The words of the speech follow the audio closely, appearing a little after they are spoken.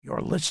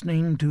You're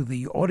listening to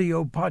the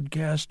audio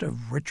podcast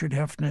of Richard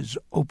Hefner's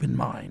Open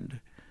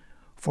Mind.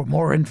 For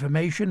more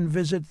information,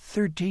 visit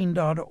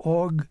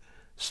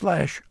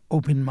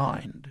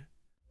 13.org/openmind.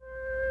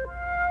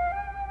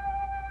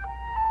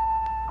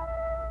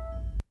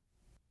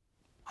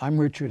 I'm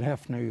Richard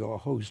Hefner, your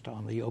host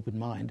on the Open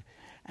Mind,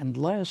 and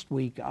last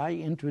week I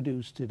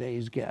introduced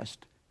today's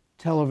guest,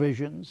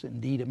 television's,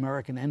 indeed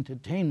American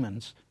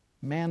entertainment's,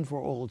 man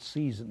for all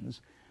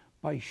seasons,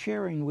 by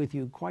sharing with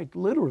you quite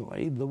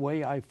literally the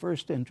way I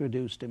first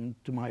introduced him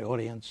to my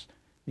audience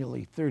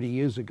nearly 30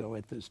 years ago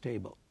at this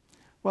table.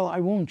 Well, I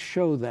won't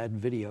show that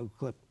video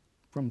clip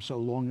from so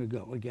long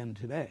ago again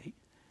today.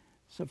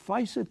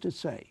 Suffice it to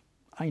say,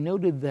 I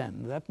noted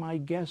then that my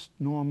guest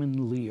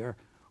Norman Lear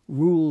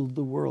ruled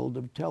the world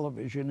of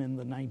television in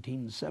the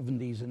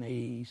 1970s and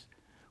 80s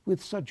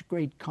with such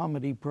great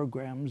comedy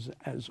programs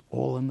as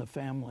All in the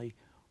Family,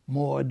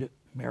 Maude,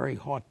 Mary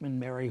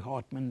Hartman,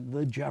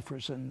 The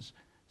Jeffersons,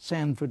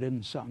 Sanford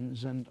and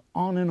Sons, and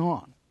on and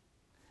on.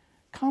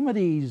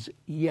 Comedies,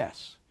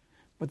 yes,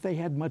 but they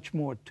had much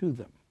more to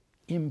them,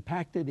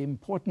 impacted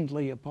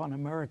importantly upon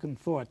American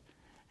thought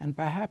and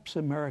perhaps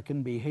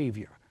American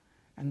behavior,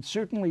 and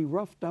certainly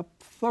roughed up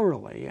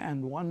thoroughly,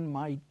 and one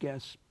might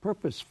guess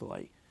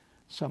purposefully,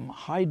 some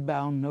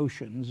hidebound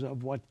notions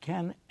of what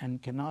can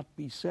and cannot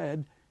be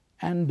said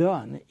and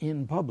done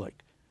in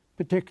public,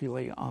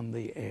 particularly on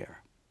the air.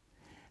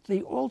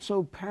 They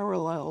also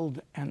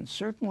paralleled and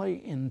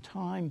certainly in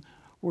time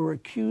were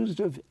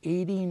accused of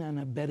aiding and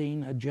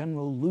abetting a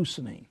general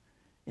loosening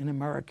in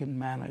American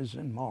manners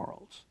and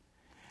morals.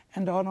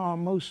 And on our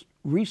most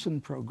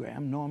recent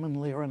program,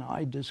 Norman Lear and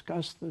I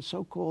discussed the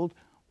so-called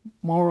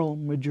moral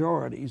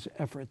majority's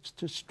efforts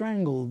to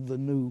strangle the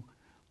new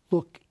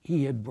look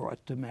he had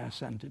brought to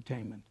mass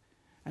entertainment,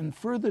 and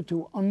further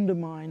to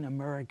undermine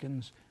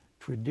Americans'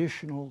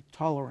 traditional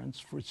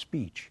tolerance for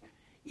speech,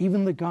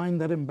 even the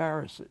kind that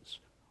embarrasses,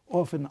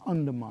 often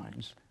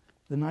undermines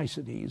the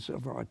niceties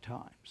of our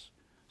times.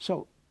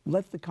 So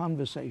let the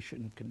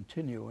conversation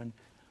continue. And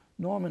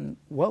Norman,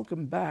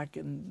 welcome back.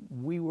 And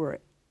we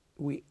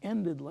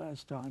ended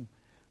last time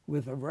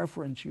with a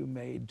reference you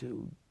made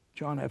to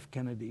John F.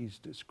 Kennedy's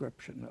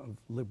description of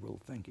liberal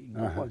thinking.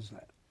 What was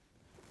that?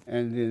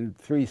 And in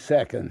 3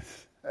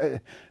 seconds,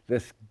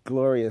 this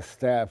glorious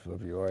staff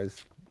of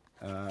yours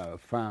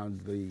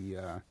found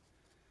the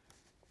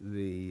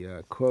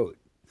quote.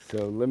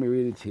 So let me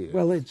read it to you.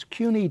 Well, it's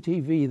CUNY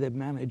TV that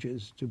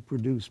manages to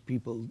produce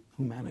people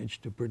who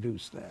manage to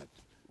produce that.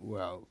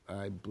 Well,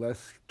 I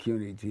bless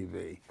CUNY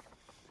TV.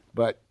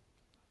 But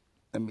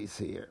let me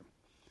see here.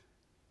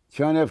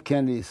 John F.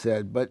 Kennedy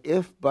said, "But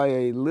if by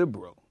a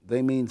liberal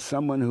they mean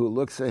someone who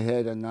looks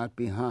ahead and not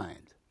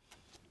behind,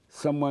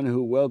 someone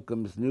who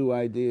welcomes new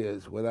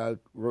ideas without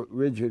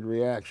rigid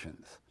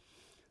reactions,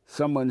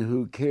 someone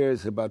who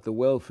cares about the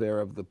welfare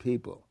of the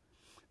people,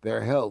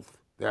 their health,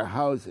 their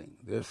housing,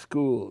 their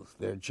schools,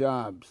 their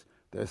jobs,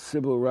 their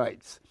civil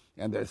rights,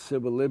 and their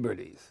civil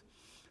liberties,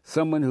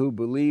 someone who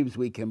believes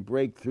we can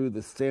break through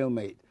the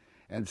stalemate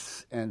and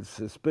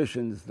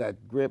suspicions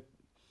that grip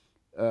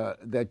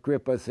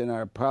us in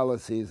our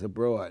policies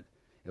abroad.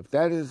 If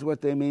that is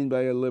what they mean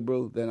by a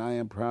liberal, then I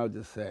am proud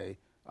to say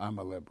I'm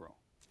a liberal."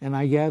 And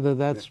I gather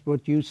that's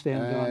what you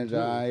stand on, And too.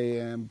 I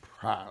am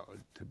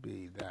proud to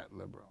be that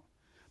liberal.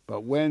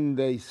 But when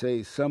they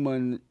say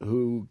someone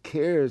who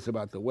cares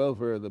about the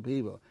welfare of the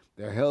people,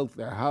 their health,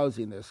 their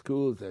housing, their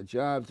schools, their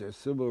jobs, their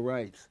civil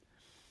rights,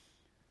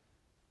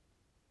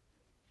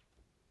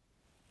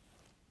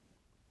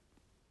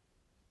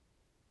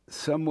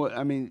 somewhat,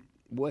 I mean,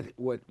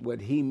 what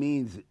he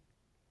means,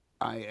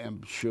 I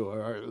am sure,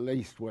 or at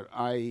least what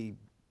I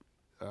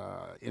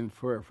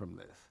infer from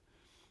this,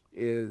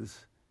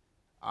 is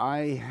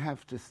I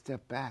have to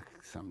step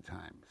back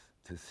sometimes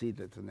to see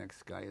that the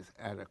next guy is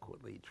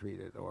adequately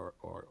treated or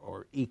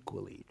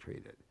equally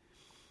treated.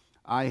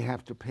 I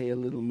have to pay a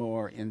little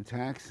more in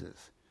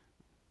taxes.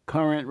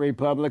 Current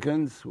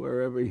Republicans,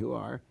 wherever you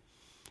are,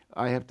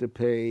 I have to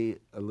pay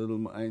a little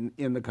more,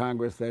 in the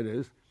Congress that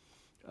is,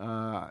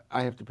 I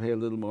have to pay a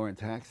little more in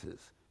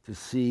taxes to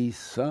see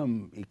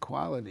some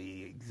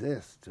equality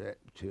exist,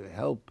 to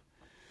help.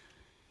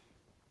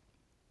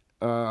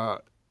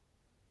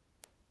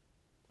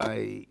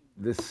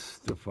 This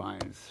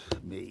defines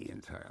me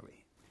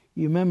entirely.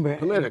 You remember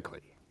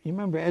politically. You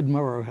remember Ed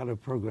Murrow had a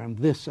program,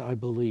 This I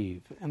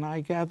Believe, and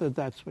I gather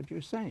that's what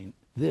you're saying.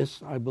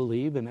 This I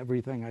believe, and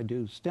everything I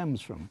do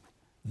stems from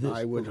this.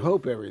 I would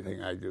hope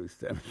everything I do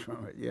stems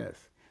from it,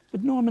 yes.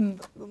 But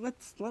Norman,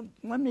 let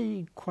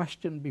me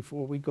question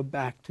before we go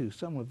back to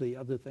some of the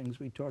other things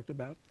we talked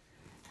about.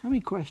 Let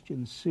me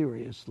question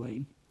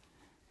seriously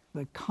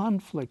the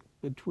conflict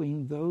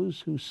between those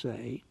who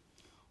say,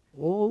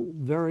 all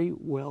very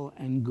well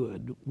and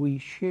good, we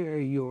share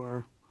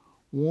your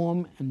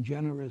warm and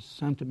generous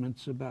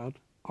sentiments about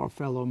our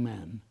fellow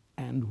men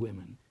and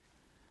women.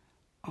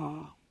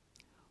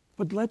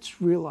 But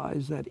let's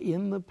realize that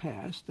in the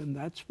past, and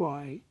that's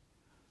why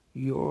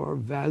your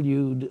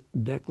valued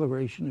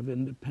Declaration of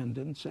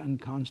Independence and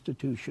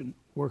Constitution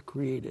were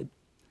created,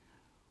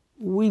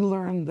 we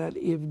learned that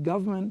if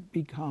government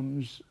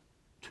becomes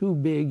too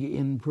big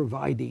in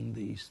providing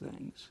these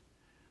things,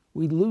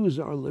 we lose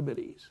our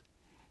liberties.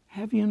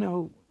 Have you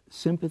no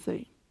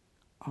sympathy?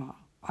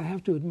 I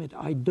have to admit,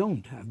 I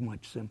don't have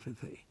much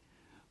sympathy,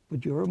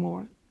 but you're a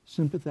more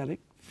sympathetic,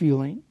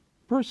 feeling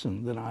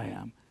person than I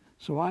am.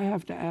 So I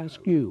have to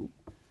ask you,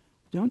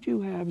 don't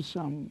you have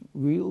some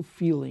real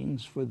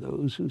feelings for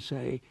those who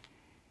say,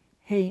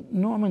 hey,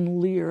 Norman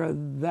Lear,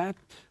 that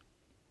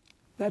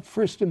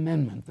First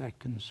Amendment that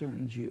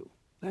concerns you,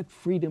 that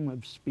freedom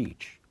of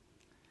speech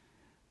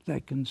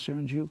that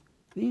concerns you,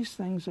 these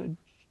things are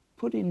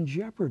put in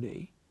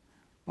jeopardy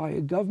by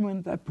a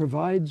government that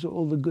provides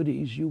all the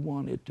goodies you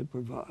want it to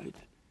provide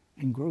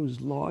and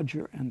grows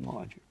larger and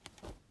larger.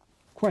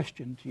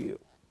 Question to you.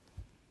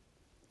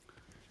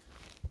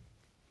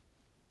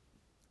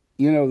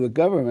 You know, the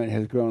government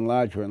has grown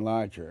larger and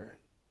larger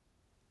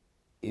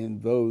in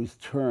those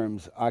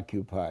terms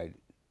occupied,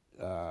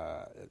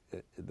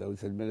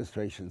 those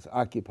administrations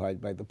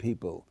occupied by the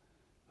people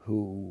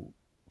who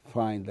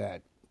find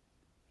that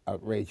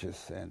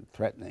outrageous and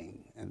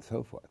threatening and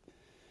so forth.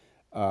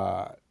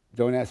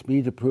 Don't ask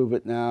me to prove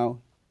it now.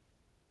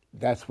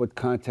 That's what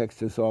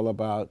context is all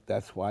about.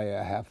 That's why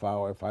a half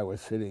hour, if I was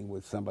sitting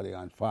with somebody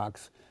on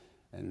Fox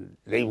and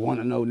they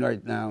want to know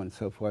right now and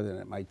so forth, and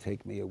it might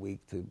take me a week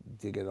to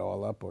dig it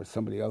all up or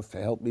somebody else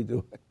to help me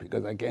do it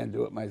because I can't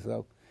do it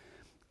myself.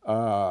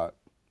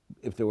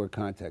 If there were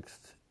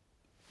context,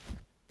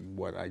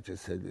 what I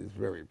just said is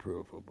very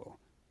provable.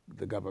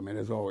 The government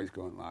has always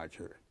grown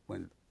larger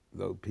when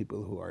the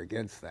people who are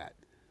against that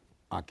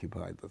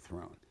occupied the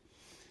throne.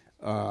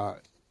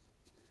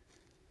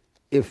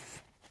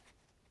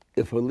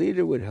 If a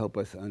leader would help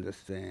us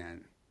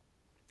understand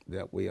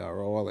that we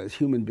are all, as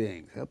human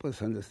beings, help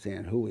us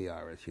understand who we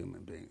are as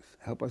human beings,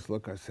 help us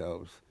look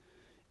ourselves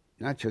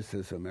not just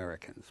as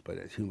Americans, but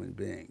as human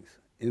beings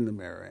in the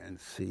mirror and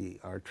see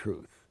our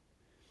truth.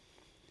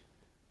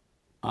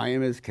 I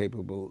am as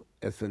capable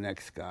as the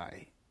next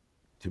guy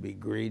to be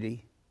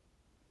greedy,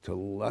 to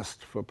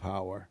lust for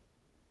power,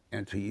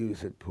 and to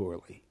use it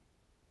poorly.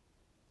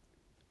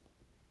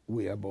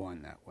 We are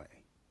born that way.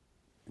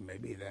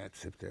 Maybe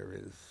that's if there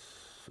is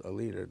a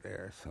leader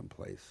there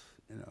someplace,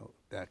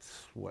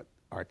 that's what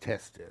our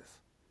test is.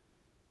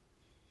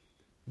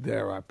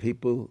 There are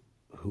people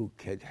who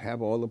can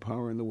have all the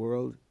power in the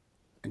world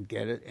and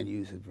get it and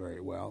use it very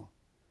well,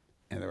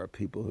 and there are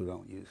people who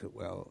don't use it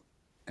well.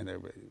 And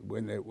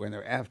when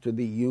they're after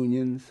the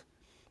unions,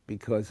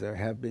 because there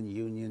have been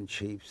union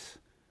chiefs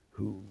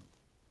who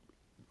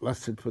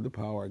lusted for the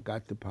power,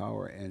 got the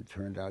power, and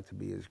turned out to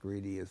be as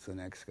greedy as the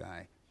next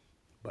guy,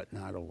 but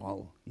not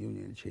all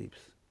union chiefs,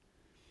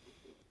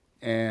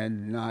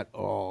 and not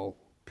all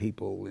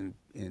people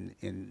in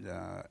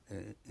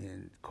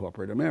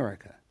corporate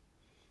America.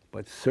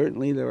 But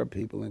certainly there are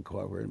people in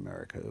corporate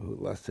America who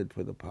lusted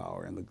for the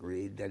power and the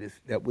greed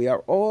that we are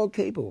all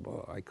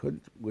capable of. I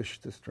couldn't wish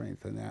to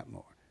strengthen that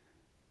more.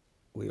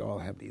 We all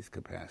have these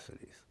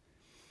capacities.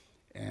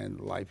 And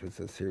life is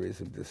a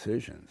series of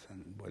decisions,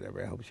 and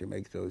whatever helps you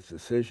make those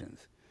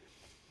decisions.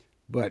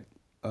 But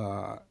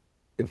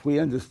if we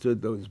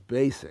understood those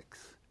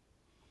basics,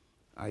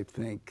 I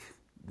think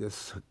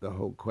the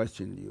whole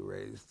question you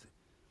raised,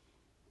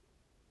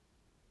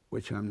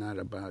 which I'm not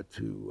about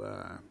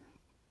to,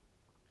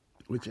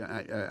 which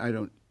I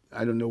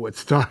don't know what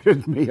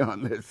started me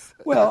on this.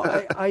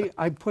 Well,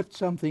 I put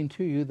something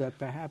to you that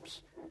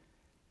perhaps,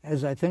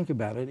 as I think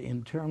about it,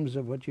 in terms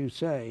of what you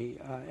say,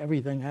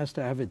 everything has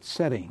to have its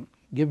setting.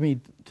 Give me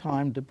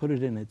time to put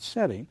it in its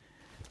setting,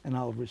 and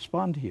I'll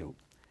respond to you.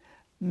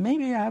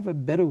 Maybe I have a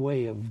better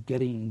way of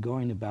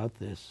going about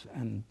this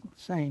and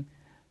saying,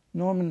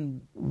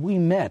 Norman, we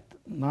met,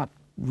 not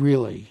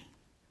really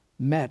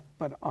met,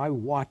 but I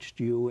watched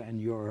you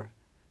and your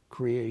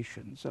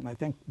creations. And I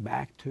think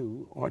back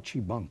to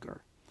Archie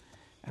Bunker.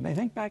 And I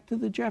think back to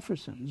the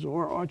Jeffersons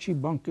or Archie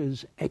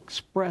Bunker's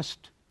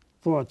expressed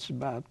thoughts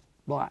about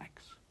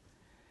blacks.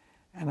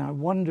 And I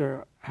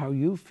wonder how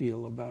you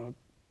feel about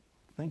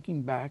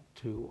thinking back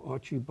to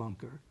Archie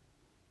Bunker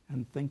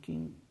and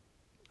thinking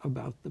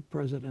about the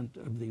President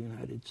of the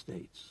United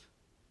States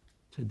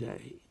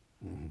today.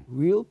 Mm-hmm.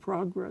 Real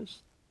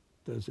progress?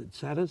 Does it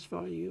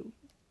satisfy you?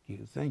 Do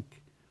you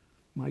think,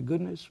 my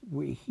goodness,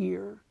 we're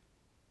here,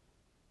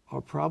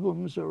 our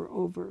problems are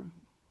over,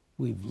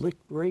 we've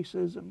licked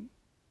racism,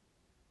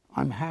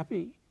 I'm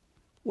happy?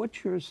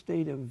 What's your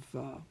state of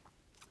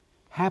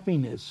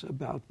happiness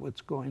about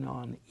what's going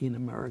on in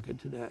America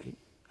today?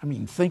 I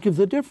mean, think of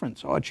the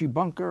difference. Archie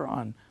Bunker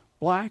on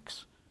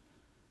blacks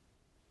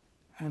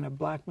and a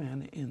black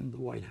man in the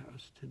White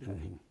House today.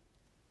 Mm-hmm.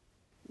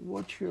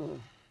 What's your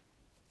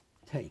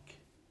take?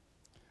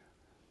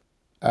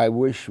 I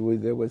wish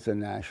there was a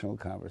national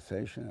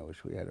conversation. I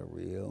wish we had a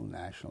real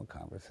national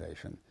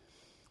conversation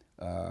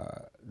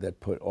that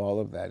put all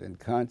of that in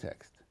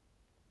context.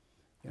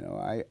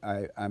 I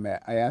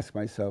ask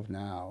myself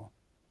now,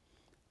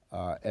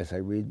 as I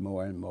read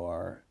more and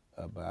more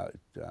about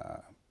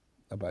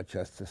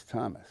Justice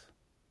Thomas,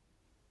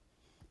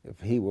 if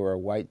he were a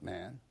white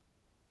man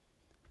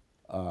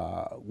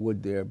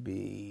would there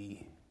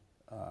be,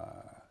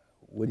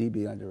 would he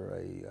be under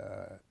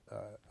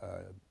a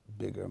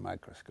bigger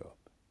microscope?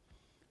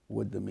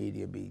 Would the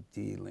media be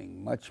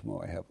dealing much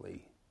more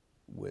heavily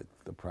with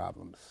the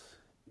problems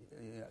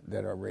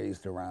that are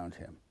raised around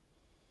him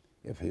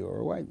if he were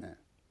a white man?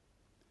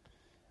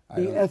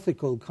 The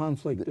ethical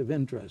conflict of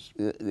interest.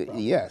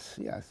 Yes,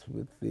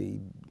 with the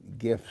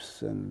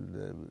gifts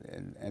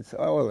and so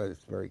all of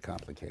it's very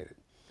complicated.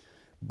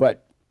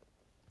 But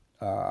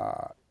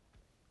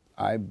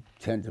I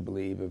tend to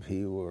believe if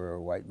he were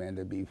a white man,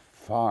 there'd be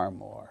far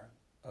more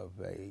of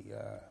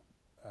a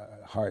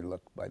hard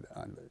look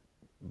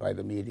by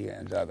the media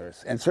and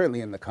others, and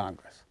certainly in the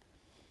Congress.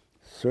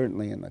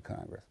 Certainly in the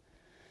Congress.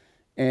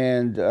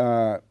 And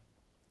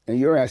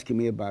you're asking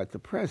me about the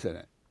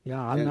president. Yeah,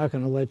 I'm not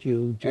going to let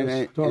you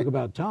just talk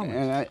about Thomas.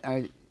 And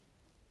I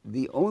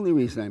the only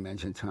reason I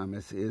mentioned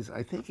Thomas is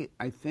I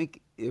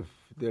think if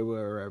there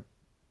were a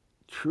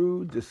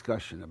true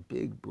discussion, a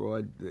big,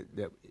 broad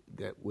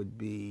that would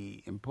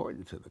be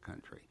important to the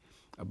country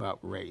about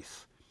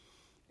race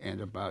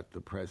and about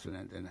the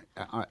president and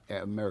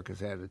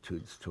America's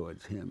attitudes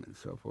towards him and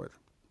so forth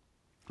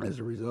as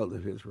a result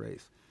of his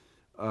race.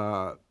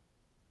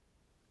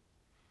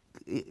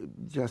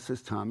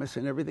 Justice Thomas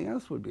and everything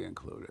else would be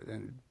included,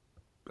 and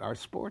our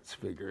sports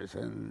figures,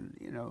 and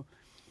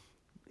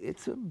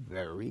it's a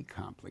very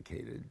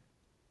complicated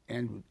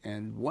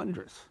and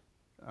wondrous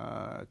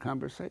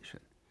conversation.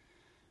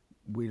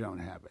 We don't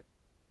have it,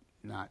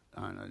 not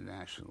on a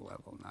national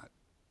level, not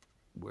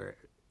where,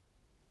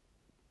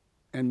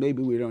 and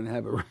maybe we don't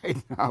have it right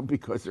now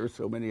because there are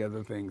so many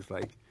other things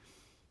like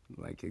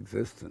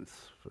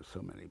existence for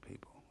so many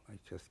people,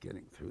 like just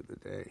getting through the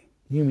day.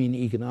 You mean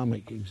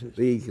economic existence?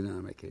 The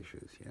economic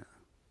issues, yeah.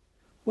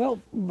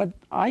 Well, but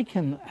I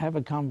can have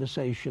a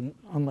conversation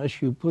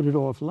unless you put it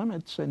off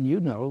limits, and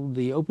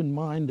the open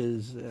mind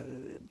is,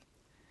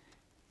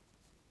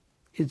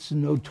 it's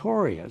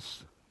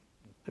notorious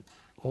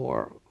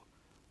or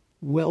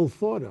well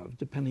thought of,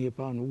 depending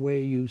upon where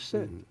you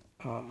sit.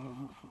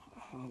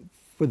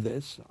 For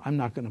this, I'm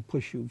not going to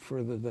push you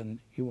further than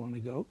you want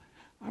to go.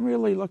 I'm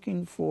really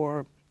looking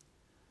for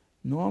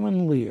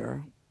Norman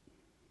Lear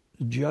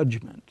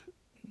judgment.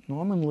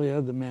 Norman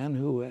Lear, the man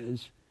who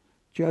has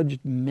judged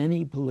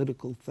many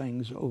political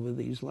things over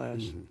these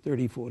last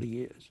 30, 40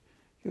 years.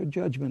 Your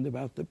judgment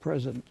about the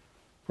present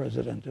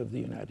President of the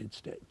United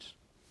States.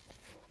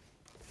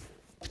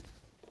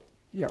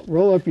 Yeah,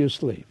 roll up your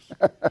sleeves.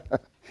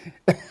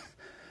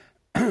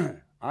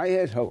 I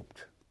had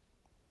hoped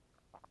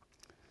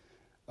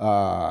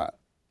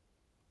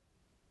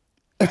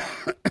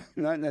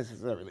not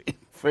necessarily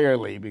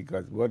fairly,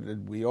 because what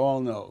did we all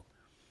know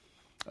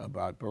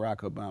about Barack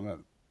Obama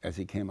as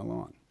he came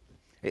along?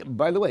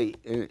 By the way,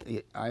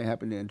 I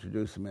happened to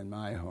introduce him in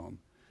my home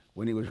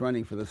when he was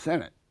running for the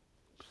Senate.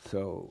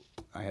 So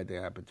I had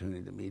the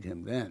opportunity to meet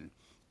him then,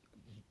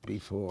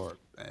 before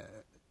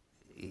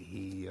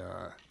he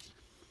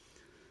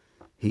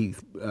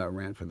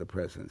ran for the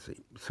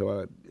presidency.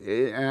 So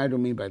and I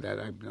don't mean by that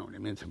I've known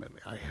him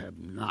intimately. I have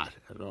not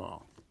at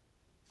all.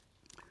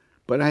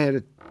 But I had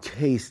a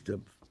taste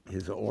of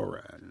his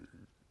aura, and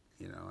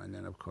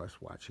then of course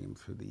watching him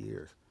through the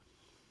years.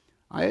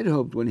 I had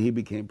hoped when he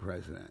became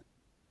president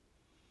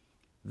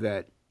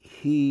that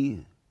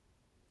he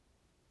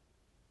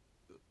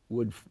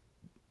would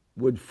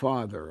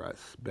father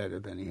us better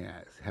than he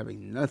has,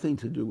 having nothing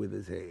to do with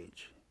his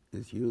age,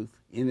 his youth,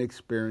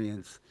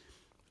 inexperience,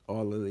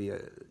 all of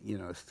the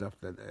stuff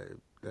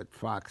that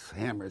Fox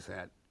hammers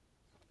at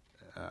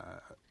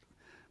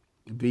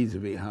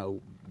vis-a-vis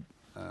how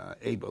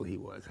able he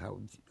was, how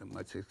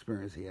much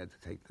experience he had to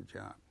take the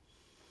job.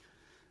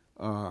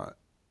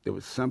 There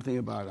was something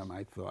about him,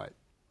 I thought,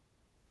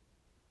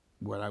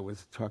 what I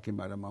was talking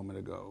about a moment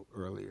ago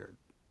earlier,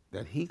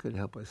 that he could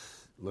help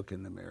us look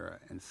in the mirror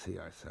and see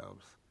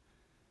ourselves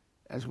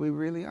as we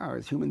really are,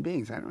 as human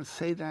beings. I don't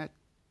say that,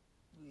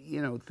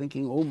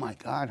 thinking, oh my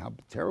God, how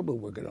terrible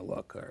we're going to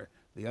look, or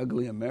the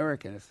ugly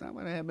American. It's not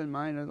what I have in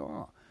mind at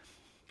all.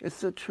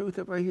 It's the truth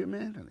of our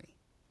humanity.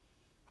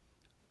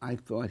 I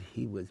thought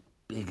he was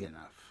big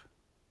enough.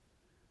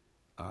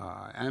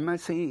 I'm not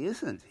saying he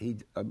isn't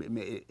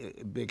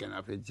big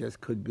enough. It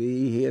just could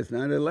be he is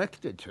not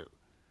elected to.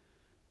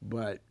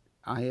 But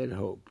I had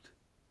hoped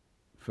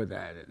for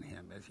that in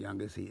him, as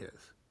young as he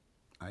is.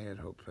 I had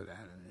hoped for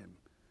that in him.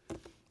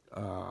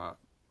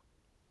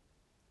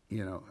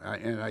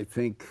 And I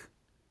think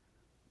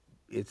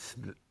it's,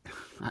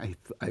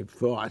 I've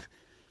thought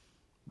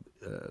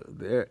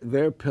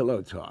their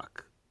pillow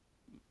talk,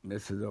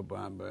 Mrs.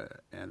 Obama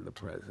and the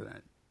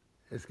president,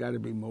 it's got to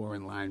be more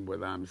in line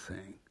with what I'm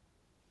saying.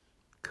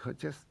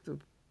 Just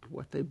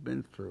what they've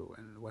been through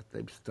and what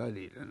they've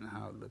studied and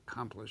how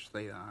accomplished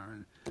they are,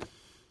 and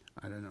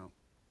I don't know.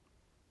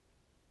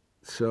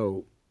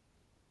 So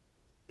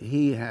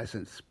he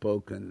hasn't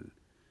spoken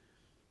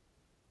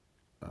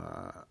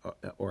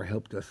or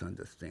helped us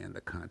understand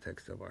the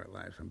context of our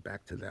lives. I'm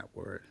back to that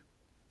word,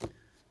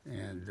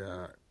 and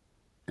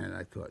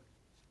I thought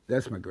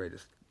that's my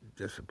greatest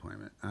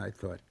disappointment. I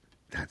thought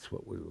that's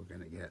what we were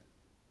going to get,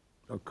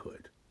 or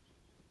could.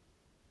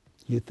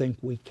 You think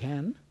we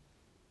can?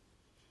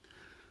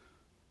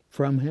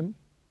 From him?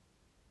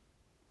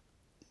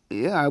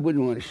 Yeah, I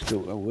wouldn't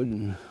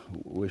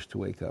wish to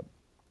wake up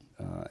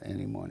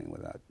any morning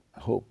without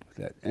hope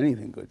that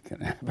anything good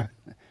can happen.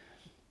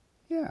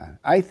 Yeah,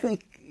 I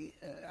think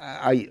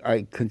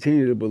I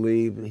continue to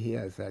believe that he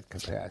has that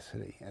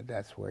capacity, and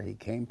that's where he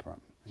came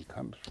from and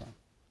comes from.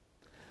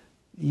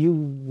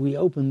 We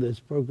opened this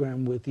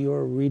program with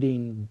your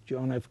reading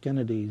John F.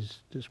 Kennedy's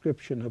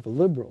description of a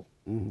liberal.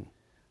 Mm-hmm.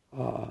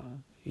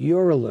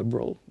 You're a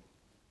liberal.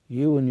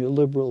 You and your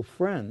liberal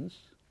friends.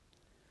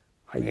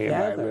 My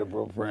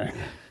liberal friend.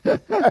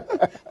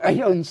 I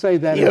don't say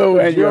that You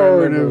and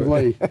your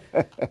pejoratively.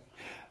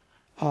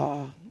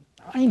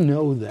 I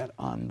know that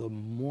on the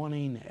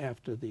morning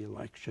after the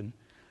election,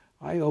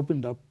 I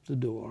opened up the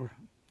door.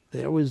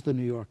 There was the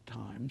New York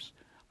Times.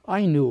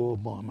 I knew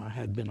Obama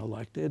had been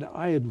elected.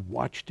 I had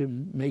watched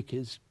him make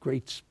his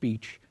great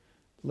speech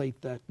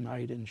late that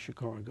night in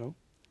Chicago.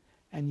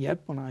 And yet,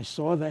 when I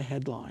saw the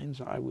headlines,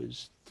 I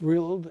was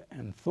thrilled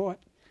and thought,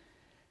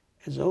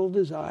 as old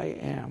as I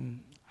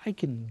am, I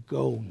can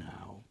go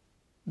now.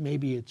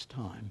 Maybe it's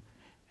time.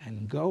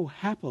 And go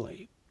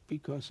happily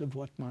because of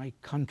what my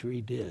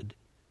country did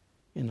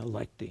in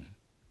electing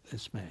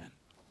this man.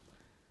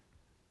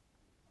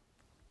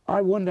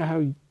 I wonder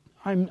how,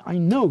 I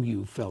know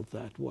you felt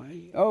that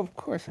way. Oh, of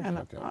course I And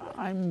felt that way.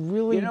 I'm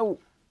really...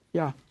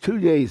 Yeah. 3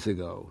 days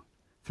ago,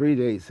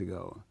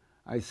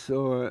 I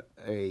saw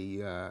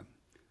a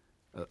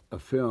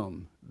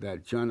film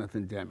that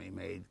Jonathan Demme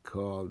made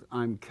called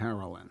I'm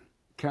Carolyn.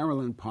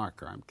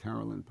 I'm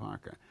Carolyn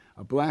Parker.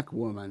 A black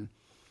woman,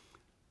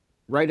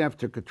 right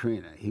after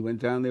Katrina. He went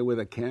down there with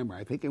a camera.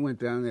 I think he went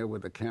down there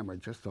with a camera,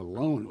 just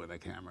alone with a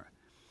camera.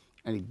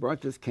 And he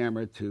brought this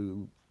camera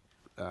to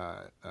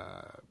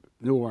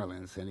New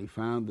Orleans, and he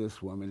found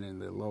this woman in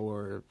the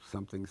lower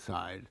something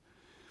side.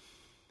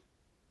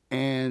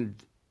 And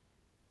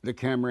the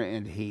camera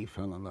and he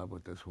fell in love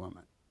with this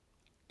woman.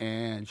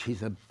 And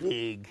she's a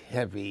big,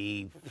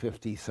 heavy,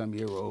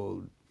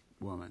 50-some-year-old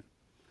woman,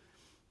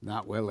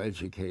 not well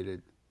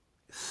educated,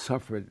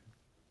 suffered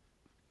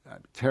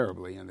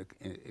terribly in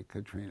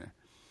Katrina,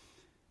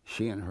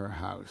 she and her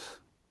house.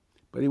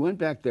 But he went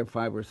back there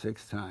 5 or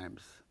 6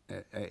 times.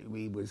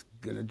 He was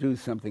going to do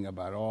something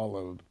about all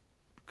of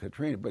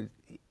Katrina, but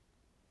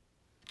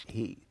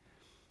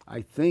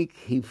I think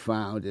he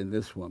found in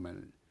this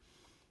woman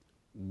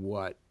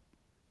what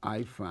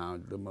I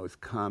found the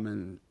most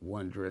common,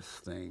 wondrous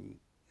thing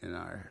in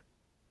our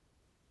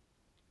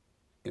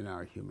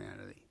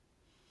humanity.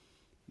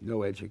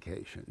 No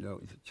education,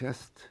 no,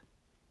 just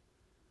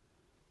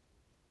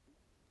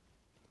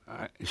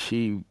I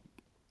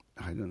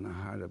don't know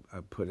how to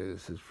put it.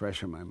 This is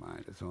fresh in my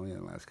mind. It's only in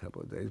the last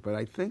couple of days, but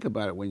I think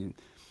about it when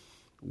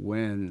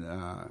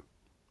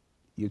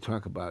you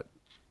talk about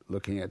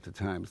looking at the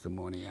Times the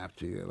morning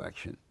after the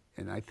election,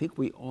 and I think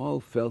we all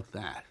felt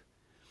that.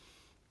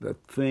 The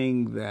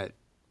thing that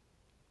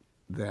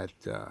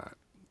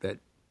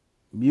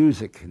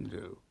music can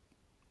do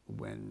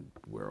when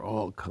we're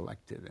all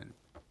collected and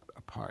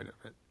a part of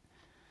it,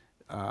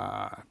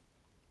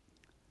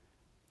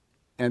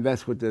 and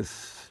that's what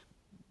this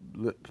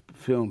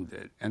film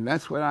did, and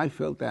that's what I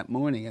felt that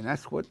morning, and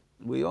that's what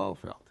we all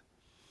felt,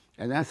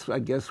 and that's, I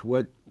guess,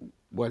 what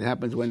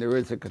happens when there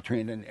is a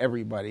Katrina, and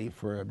everybody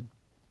for a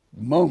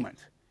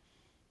moment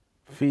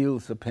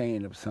feels the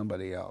pain of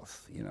somebody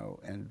else,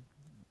 and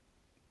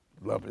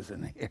love is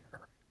in the air.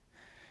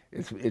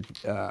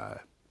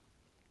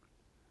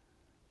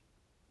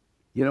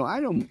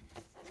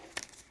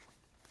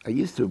 I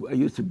used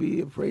to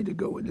be afraid to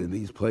go into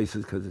these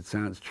places because it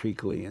sounds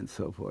treacly and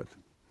so forth.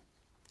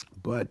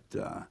 But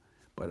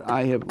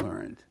I have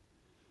learned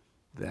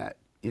that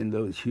in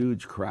those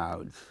huge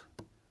crowds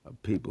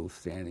of people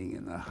standing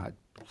in the hot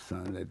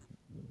sun, that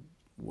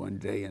one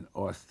day in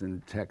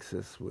Austin,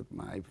 Texas, with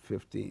my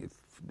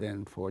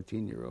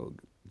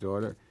 14-year-old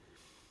daughter,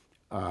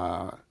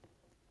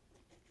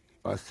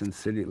 Austin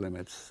city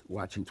limits,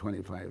 watching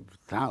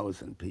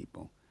 25,000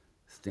 people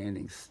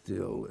standing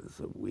still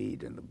as a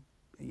weed in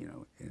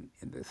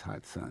this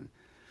hot sun,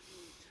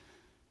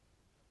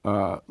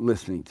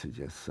 listening to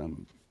just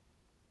some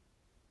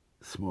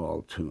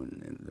small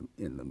tune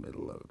in the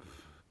middle of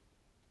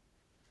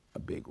a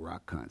big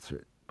rock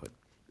concert, but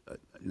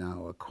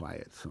now a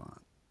quiet song,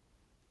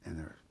 and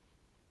they're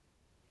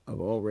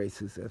of all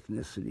races,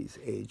 ethnicities,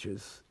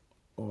 ages,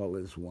 all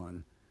is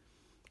one.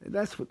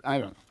 That's what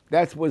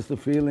that was the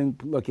feeling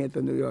looking at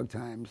the New York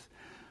Times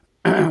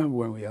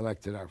when we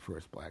elected our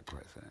first black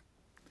president.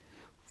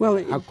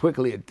 Well, how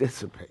quickly it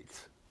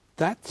dissipates.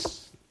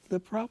 That's the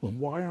problem.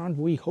 Why aren't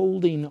we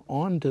holding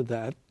on to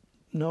that,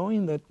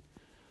 knowing that,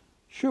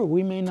 sure,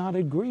 we may not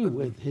agree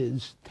with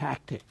his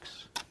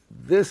tactics?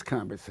 This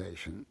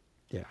conversation,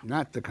 yeah,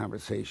 not the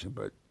conversation,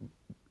 but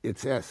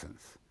its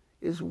essence,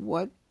 is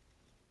what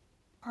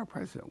our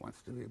president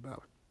wants to be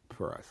about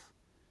for us.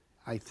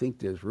 I think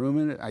there's room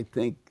in it. I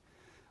think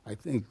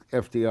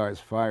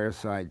FDR's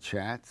fireside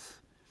chats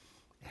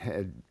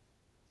had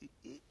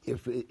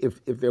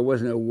if there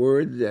wasn't a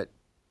word that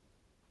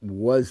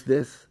was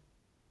this,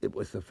 it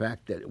was the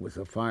fact that it was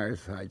a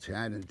fireside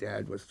chat and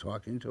Dad was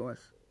talking to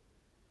us.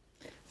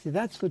 See,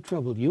 that's the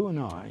trouble. You and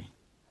I,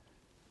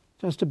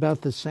 just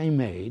about the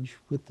same age,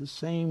 with the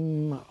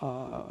same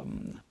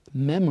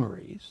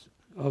memories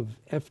of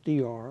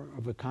FDR,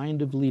 of a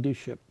kind of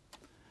leadership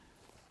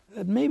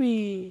that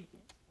maybe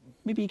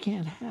you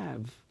can't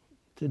have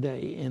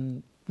today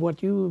in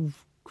what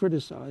you've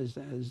criticized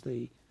as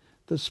the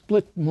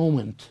split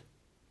moment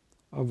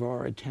of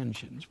our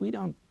attentions. We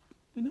don't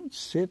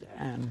sit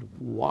and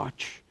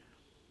watch.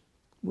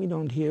 We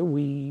don't hear.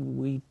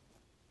 We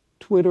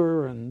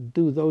Twitter and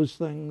do those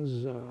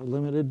things,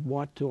 limited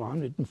to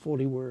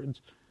 140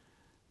 words.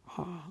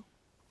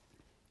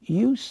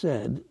 You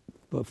said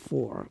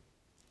before,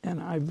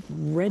 and I've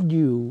read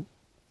you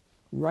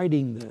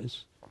writing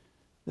this,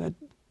 that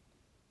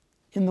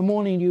in the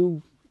morning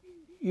you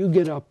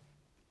get up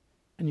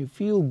and you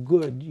feel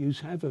good. You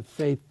have a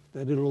faith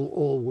that it'll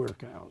all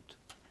work out.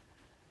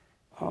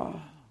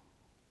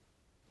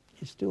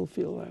 You still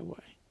feel that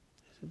way?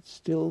 Is it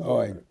still? Oh,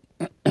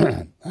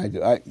 I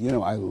do.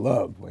 I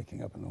love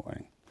waking up in the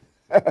morning.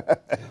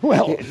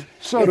 Well,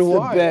 so do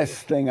I. It's the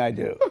best thing I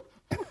do.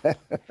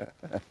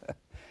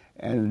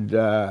 And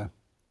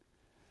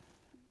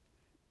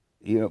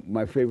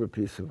my favorite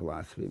piece of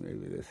philosophy,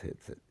 maybe this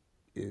hits it,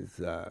 is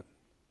a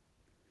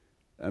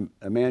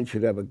man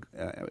should have it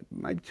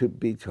might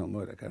be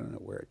Talmudic, I don't know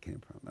where it came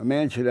from. A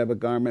man should have a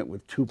garment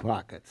with two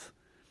pockets.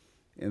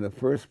 In the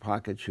first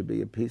pocket should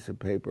be a piece of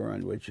paper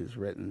on which is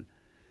written,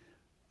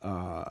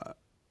 I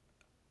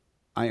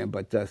am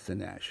but dust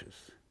and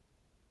ashes.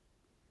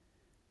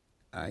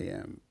 I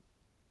am,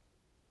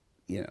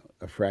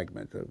 a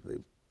fragment of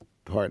the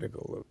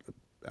particle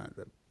of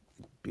the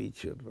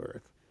beach of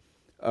earth.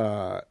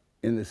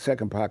 In the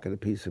second pocket, a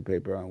piece of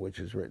paper on which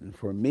is written,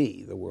 for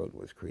me, the world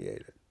was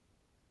created.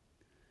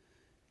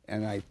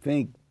 And I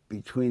think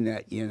between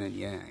that yin and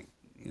yang,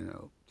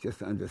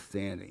 just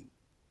understanding,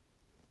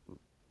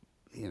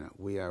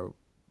 we are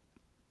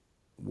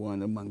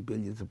one among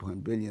billions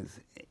upon billions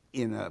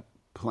in a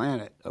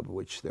planet of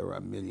which there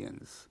are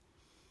millions,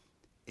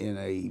 in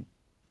a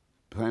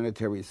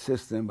planetary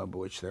system of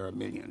which there are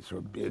millions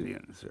or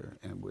billions,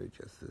 and we're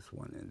just this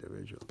one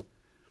individual.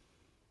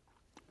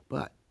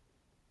 But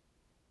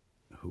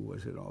who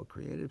was it all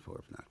created for,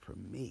 if not for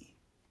me?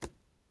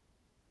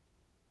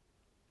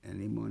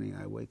 Any morning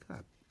I wake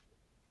up,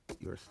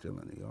 you're still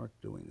in New York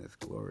doing this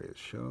glorious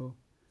show,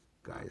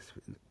 guys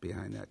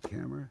behind that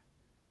camera,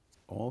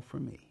 all for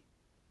me.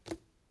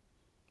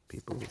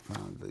 People who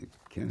found the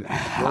Kennedy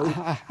vote,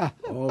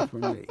 all for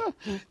me.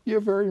 You're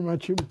very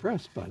much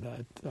impressed by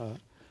that,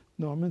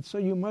 Norman, so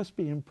you must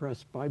be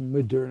impressed by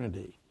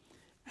modernity.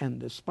 And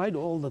despite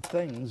all the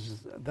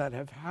things that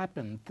have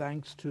happened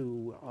thanks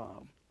to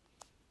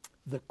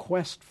the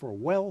quest for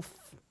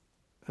wealth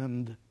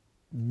and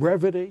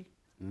brevity,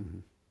 mm-hmm.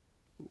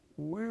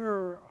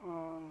 we're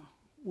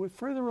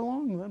further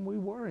along than we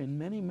were in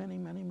many, many,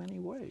 many, many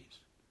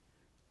ways.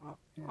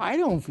 Yeah. I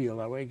don't feel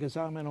that way because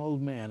I'm an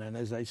old man, and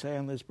as I say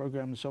on this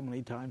program so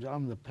many times,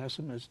 I'm the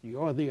pessimist,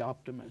 you're the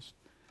optimist.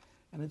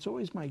 And it's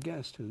always my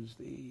guest who's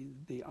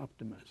the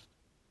optimist.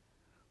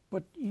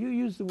 But you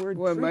use the word...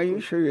 Well, are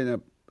you sure you're not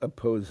a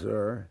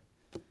poser?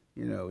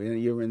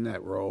 You're in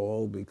that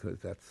role because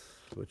that's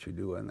what you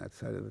do on that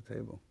side of the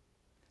table.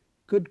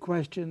 Good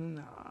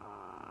question.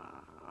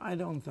 I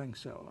don't think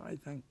so. I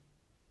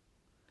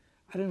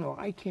don't know,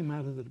 I came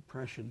out of the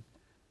Depression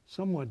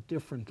somewhat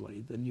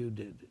differently than you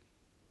did.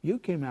 You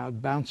came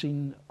out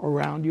bouncing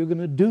around, you're going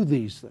to do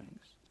these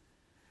things.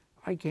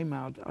 I came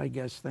out, I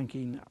guess,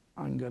 thinking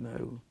I'm going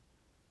to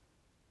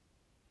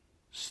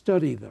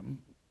study them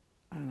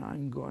and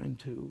I'm going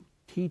to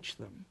teach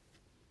them.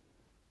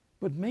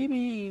 But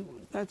maybe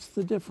that's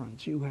the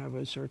difference. You have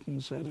a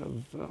certain set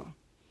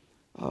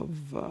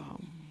of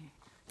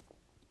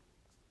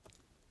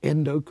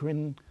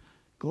endocrine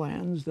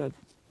glands that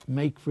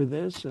make for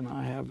this, and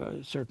I have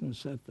a certain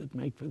set that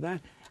make for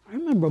that. I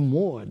remember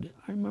Maude.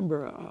 I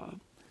remember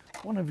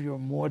one of your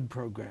Maude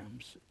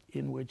programs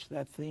in which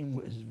that theme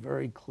was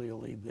very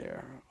clearly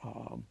there.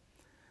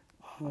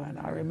 And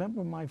I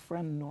remember my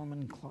friend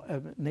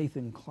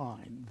Nathan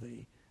Klein,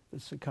 the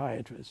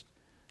psychiatrist,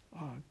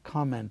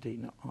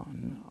 commenting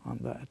on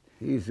that.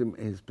 His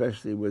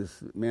specialty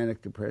was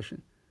manic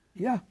depression?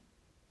 Yeah.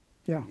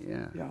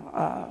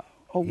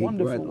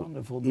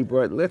 Wonderful. He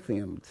brought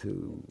lithium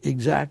to...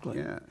 Exactly.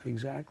 Yeah.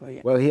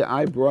 Exactly. Well,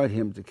 I brought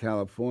him to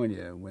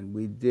California when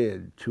we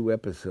did 2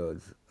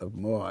 episodes of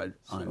Maude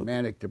on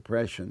manic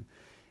depression,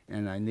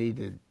 and I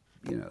needed,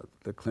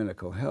 the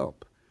clinical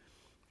help.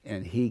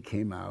 And he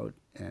came out,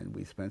 and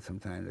we spent some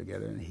time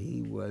together, and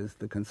he was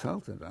the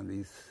consultant on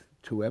these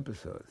 2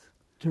 episodes.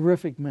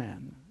 Terrific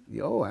man.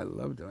 Oh, I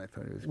loved him. I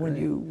thought he was great.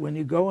 When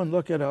you go and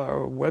look at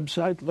our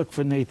website, look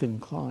for Nathan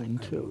Klein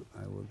too.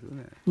 I will do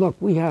that. Look,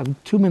 we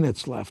have 2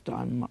 minutes left.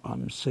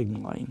 I'm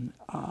signaling.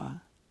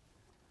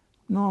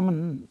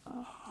 Norman,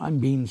 I'm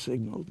being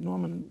signaled.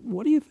 Norman,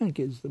 what do you think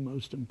is the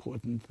most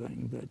important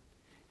thing that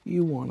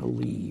you want to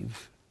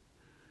leave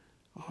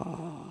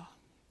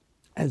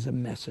as a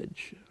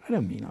message? I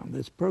don't mean on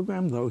this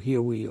program, though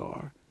here we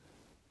are.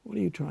 What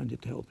are you trying to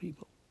tell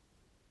people?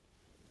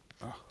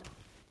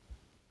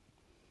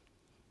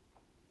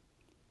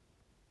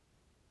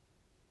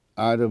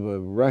 Out of a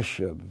rush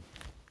of,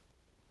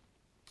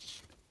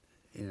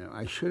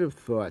 I should have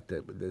thought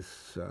that with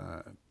this,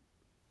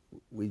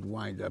 we'd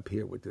wind up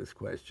here with this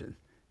question.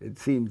 It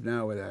seems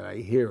now that I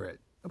hear it,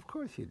 of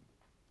course it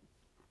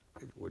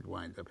would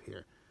wind up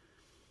here.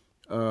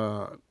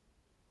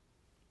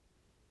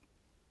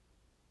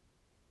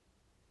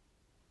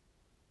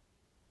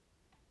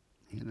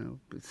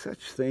 But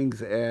such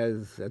things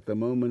as, at the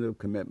moment of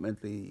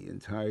commitment, the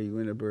entire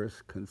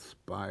universe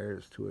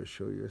conspires to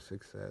assure your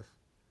success.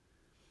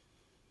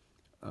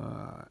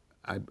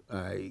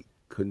 I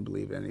couldn't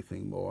believe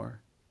anything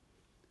more.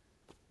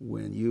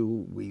 When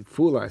we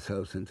fool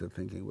ourselves into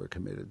thinking we're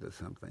committed to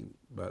something,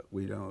 but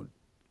we're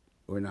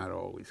not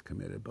always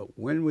committed. But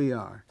when we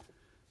are,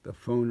 the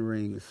phone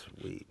rings,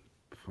 we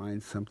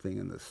find something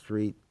in the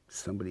street,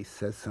 somebody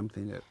says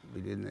something that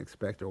we didn't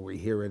expect, or we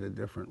hear it a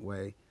different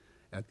way.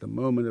 At the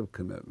moment of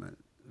commitment,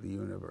 the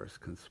universe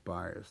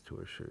conspires to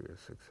assure your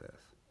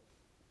success.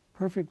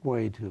 Perfect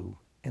way to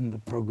end the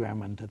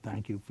program and to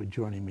thank you for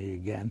joining me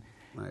again.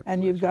 My And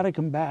pleasure. you've got to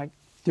come back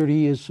 30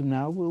 years from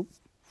now. We'll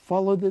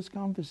follow this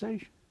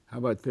conversation. How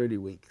about 30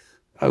 weeks?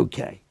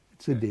 Okay,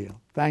 it's a deal.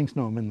 Thanks,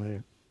 Norman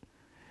Lear.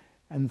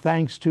 And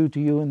thanks, too,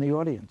 to you in the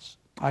audience.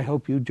 I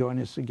hope you join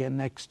us again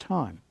next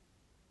time.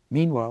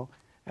 Meanwhile,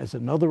 as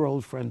another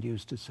old friend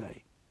used to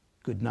say,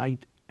 good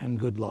night and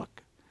good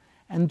luck.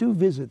 And do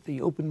visit the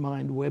Open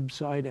Mind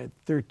website at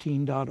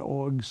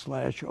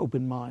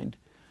 13.org/openmind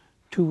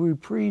to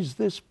reprise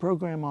this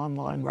program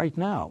online right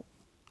now,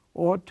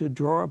 or to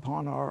draw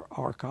upon our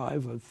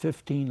archive of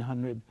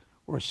 1,500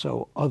 or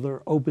so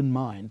other Open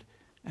Mind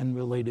and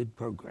related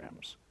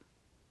programs.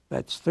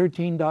 That's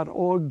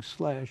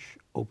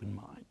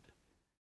 13.org/openmind.